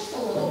legs just a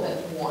little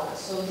bit more.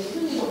 So they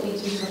really don't need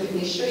to be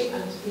perfectly straight.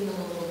 I'm keeping them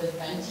a little bit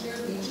bent here,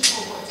 but you just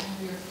don't want to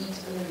have your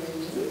feet under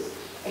your knees.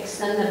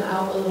 Extend them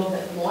out a little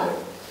bit more.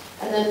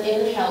 And then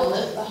inhale,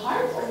 lift the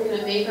heart. We're going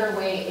to make our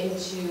way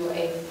into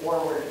a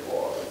forward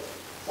fold.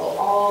 So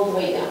all the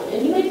way down.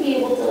 And you might be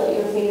able to let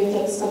your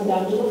fingertips come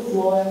down to the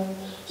floor.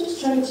 Just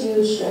trying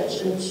to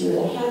stretch into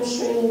the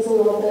hamstrings a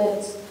little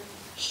bit.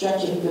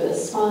 Stretching through the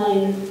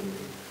spine.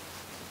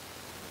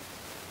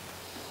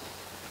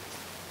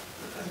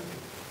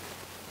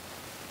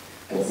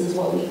 This is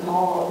what we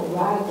call the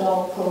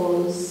ragdoll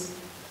pose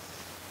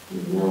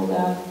in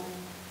yoga.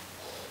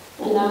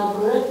 And now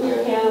grip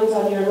your hands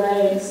on your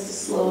legs to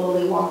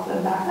slowly walk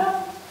them back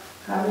up,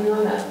 coming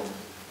on up.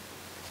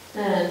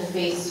 And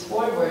face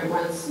forward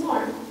once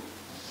more.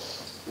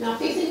 Now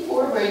facing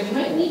forward, you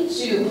might need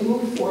to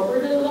move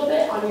forward a little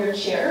bit on your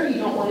chair. You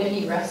don't want to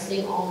be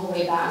resting all the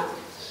way back.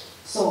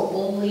 So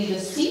only the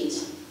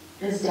seat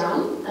is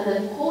down, and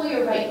then pull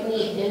your right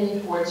knee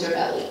in towards your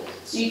belly.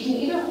 So you can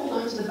either hold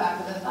on to the back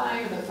of the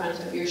thigh or the front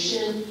of your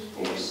shin,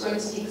 and you're just going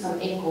to take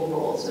some ankle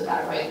rolls with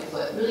that right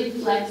foot. Really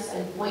flex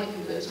and point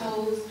through the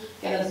toes.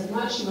 Get as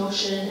much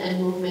motion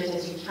and movement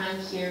as you can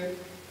here.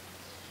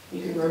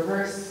 You can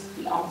reverse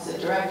the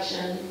opposite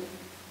direction.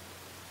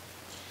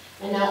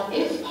 And now,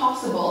 if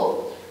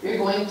possible, you're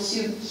going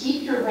to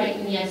keep your right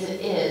knee as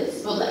it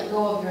is, but let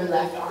go of your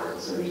left arm.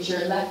 So reach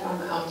your left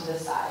arm out to the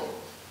side.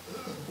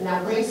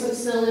 Now bring some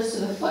stillness to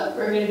the foot.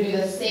 We're going to do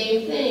the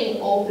same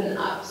thing, open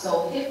up.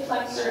 So hip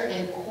flexor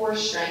and core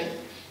strength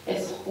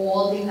is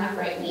holding that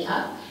right knee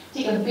up.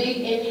 Take a big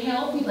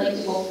inhale. If you'd like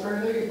to go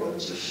further, you're going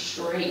to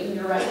straighten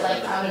your right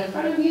leg out in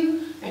front of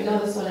you. I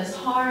know this one is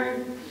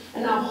hard.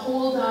 And now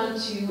hold on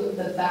to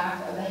the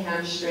back of the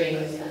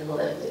hamstrings and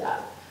lift it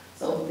up.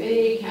 So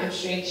big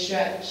hamstring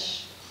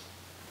stretch.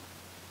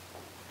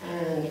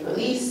 And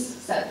release.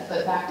 Set the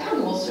foot back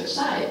down. We'll switch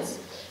sides.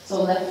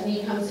 So left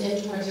knee comes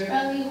in towards your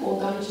belly.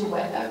 Hold on to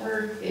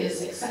whatever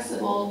is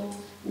accessible.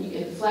 You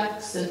can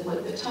flex and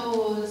point the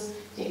toes.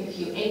 Take a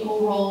few ankle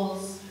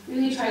rolls.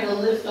 Really try to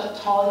lift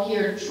up tall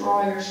here.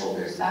 Draw your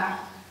shoulders back.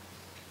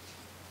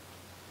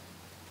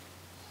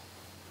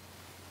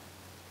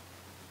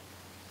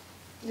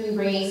 And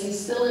bringing some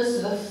stillness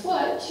to the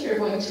foot, you're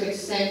going to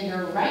extend your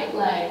your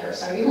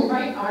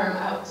right arm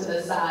out to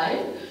the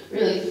side.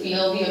 Really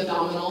feel the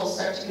abdominals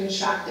start to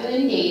contract and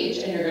engage,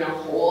 and you're going to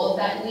hold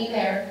that knee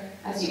there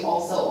as you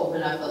also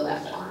open up the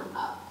left arm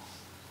up.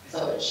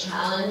 So a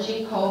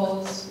challenging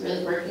pose,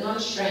 really working on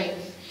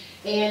strength.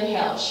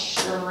 Inhale,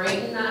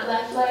 straighten that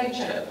left leg,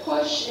 try to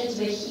push into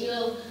the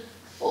heel,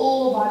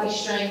 full body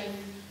strength,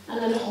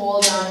 and then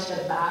hold on to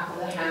the back of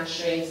the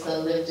hamstrings to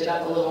lift it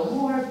up a little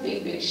more,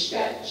 big, big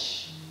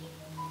stretch.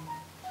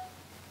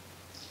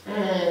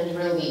 And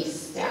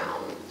release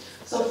down.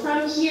 So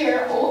from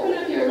here, open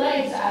up your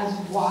legs as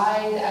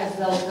wide as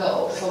they'll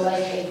go. So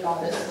like a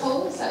goddess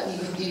pose that we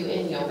would do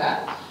in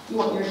yoga. You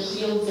want your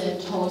heels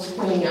and toes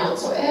pointing out,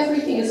 so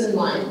everything is in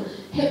line.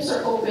 Hips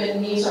are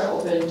open, knees are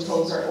open,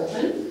 toes are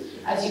open.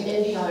 As you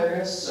inhale, you're going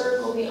to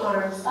circle the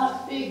arms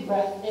up, big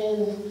breath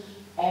in.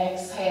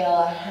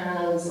 Exhale,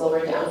 hands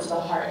lower down to the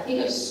heart.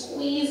 Think of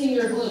squeezing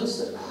your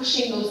glutes,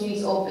 pushing those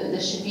knees open.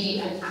 This should be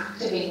an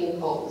activating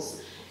pose.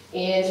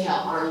 Inhale,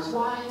 arms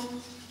wide.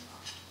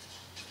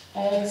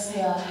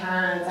 Exhale,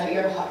 hands at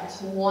your heart.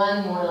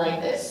 One more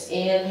like this.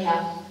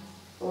 Inhale,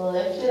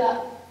 lift it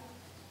up.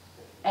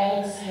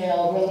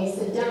 Exhale, release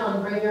it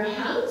down. Bring your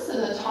hands to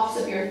the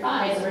tops of your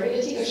thighs. We're going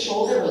to take a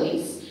shoulder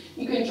release.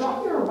 You can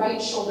drop your right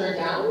shoulder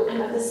down,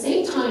 and at the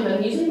same time,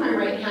 I'm using my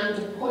right hand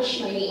to push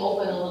my knee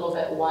open a little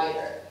bit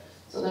wider.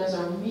 So there's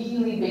a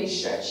really big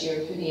stretch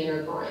here through the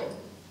inner groin,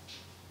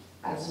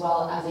 as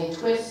well as a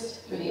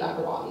twist through the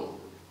upper body.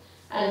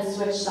 And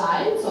switch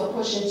sides, so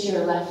push into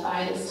your left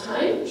thigh this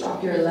time.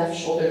 Drop your left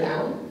shoulder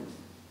down.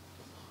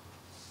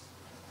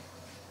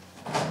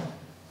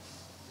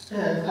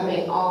 And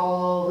coming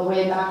all the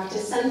way back to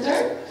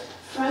center.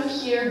 From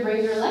here,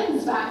 bring your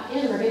legs back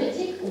in. We're going to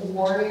take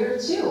warrior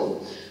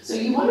two. So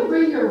you want to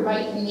bring your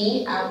right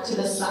knee out to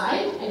the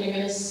side, and you're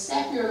going to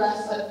step your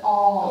left foot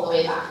all the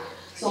way back.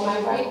 So my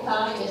right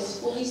thigh is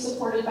fully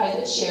supported by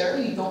the chair.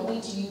 You don't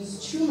need to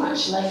use too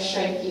much leg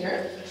strength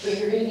here, but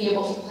you're going to be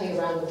able to play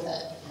around with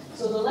it.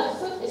 So the left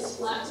foot is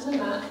flat to the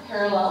mat,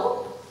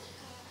 parallel.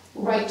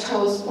 Right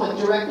toes point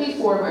directly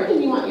forward,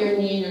 and you want your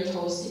knee and your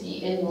toes to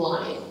be in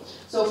line.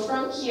 So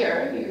from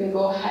here, you can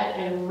go ahead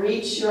and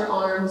reach your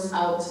arms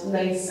out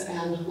nice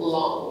and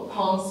long,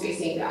 palms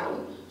facing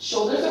down.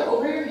 Shoulders are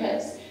over your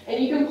hips,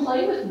 and you can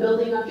play with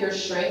building up your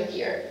strength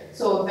here.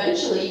 So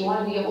eventually, you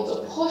want to be able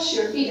to push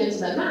your feet into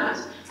the mat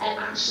and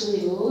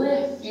actually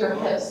lift your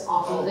hips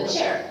off of the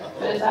chair.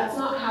 But if that's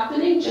not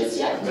happening just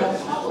yet, no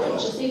problem.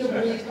 Just think of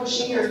really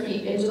pushing your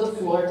feet into the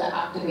floor to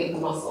activate the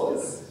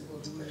muscles.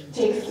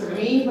 Take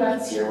 3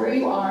 breaths here where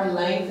you are,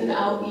 lengthen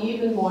out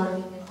even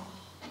more.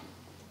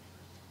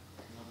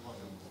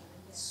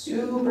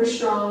 Super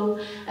strong.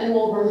 And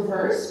we'll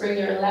reverse, bring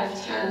your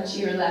left hand to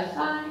your left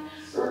thigh,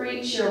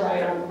 reach your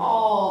right arm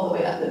all the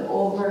way up and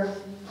over.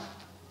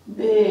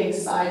 Big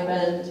side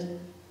bend.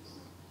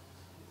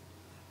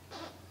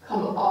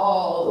 Come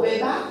all the way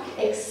back,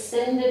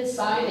 extended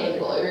side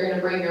angle. You're going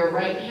to bring your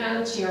right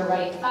hand to your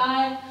right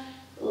thigh,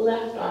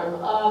 left arm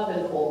up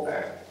and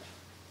over.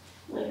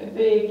 Like a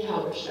big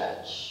counter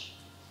stretch.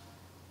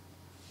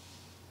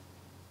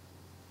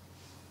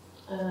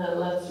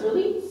 Let's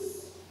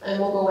release. And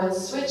we'll go and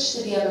switch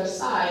to the other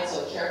side,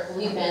 so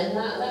carefully bend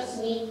that left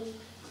knee.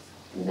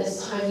 And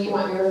this time you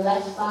want your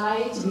left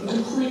thigh to be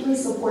completely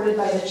supported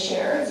by the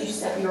chair as you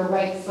step your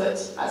right foot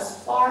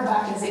as far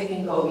back as it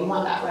can go. You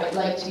want that right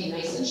leg to be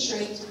nice and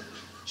straight.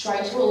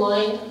 Try to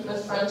align your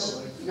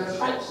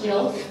front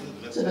heel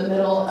to the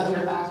middle of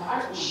your back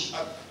arch.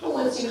 And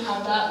once you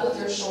have that, with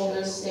your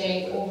shoulders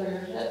staying over your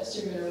hips,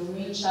 you're going to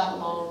reach out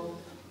long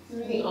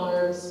through the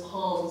arms,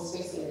 palms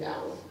facing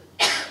down.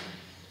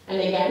 And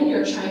again,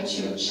 you're trying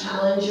to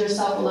challenge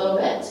yourself a little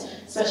bit,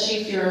 especially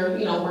if you're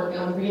working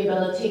on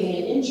rehabilitating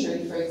an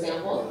injury, for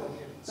example.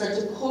 Start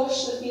to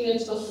push the feet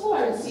into the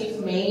floor and see if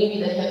maybe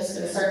the hips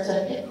can start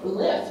to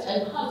lift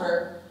and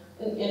hover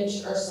an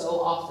inch or so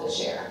off the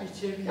chair.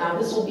 Now,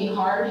 this will be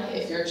hard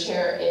if your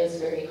chair is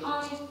very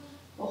high,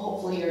 but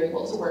hopefully you're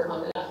able to work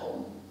on it at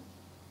home.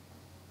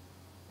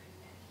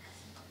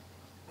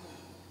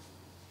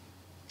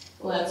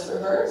 Let's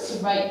reverse.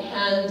 Right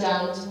hand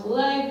down to the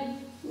leg.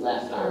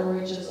 Left arm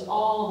reaches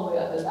all the way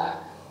up and back.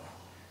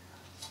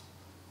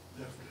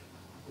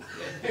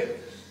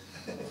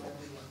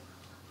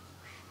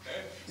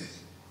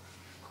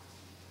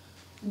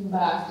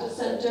 Back to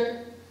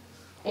center.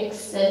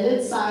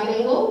 Extended side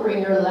angle.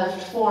 Bring your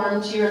left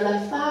forearm to your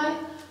left thigh.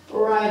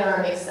 Right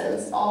arm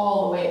extends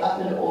all the way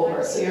up and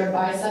over. So your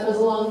bicep is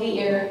along the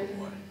ear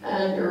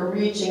and you're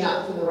reaching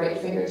out through the right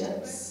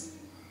fingertips.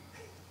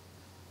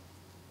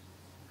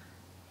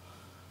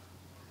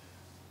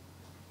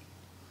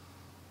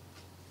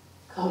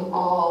 Come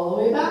all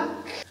the way back.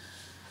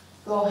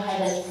 Go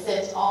ahead and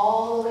sit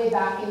all the way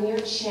back in your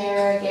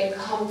chair. Get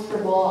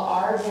comfortable.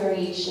 Our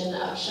variation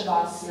of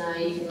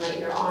Shavasana. You can let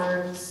your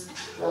arms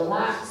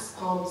relax,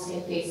 palms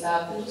can face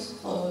up, and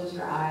just close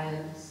your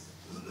eyes.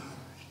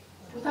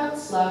 Without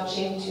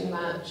slouching too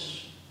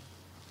much.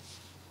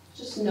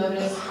 Just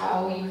notice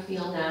how you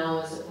feel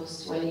now as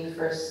opposed to when you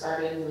first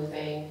started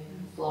moving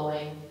and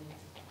flowing.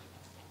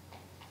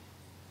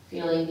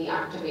 Feeling the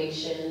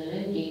activation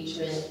and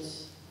engagement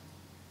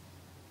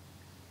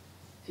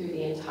through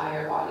the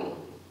entire body.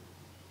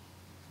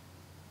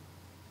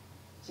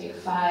 Take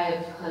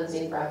 5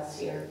 cleansing breaths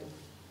here.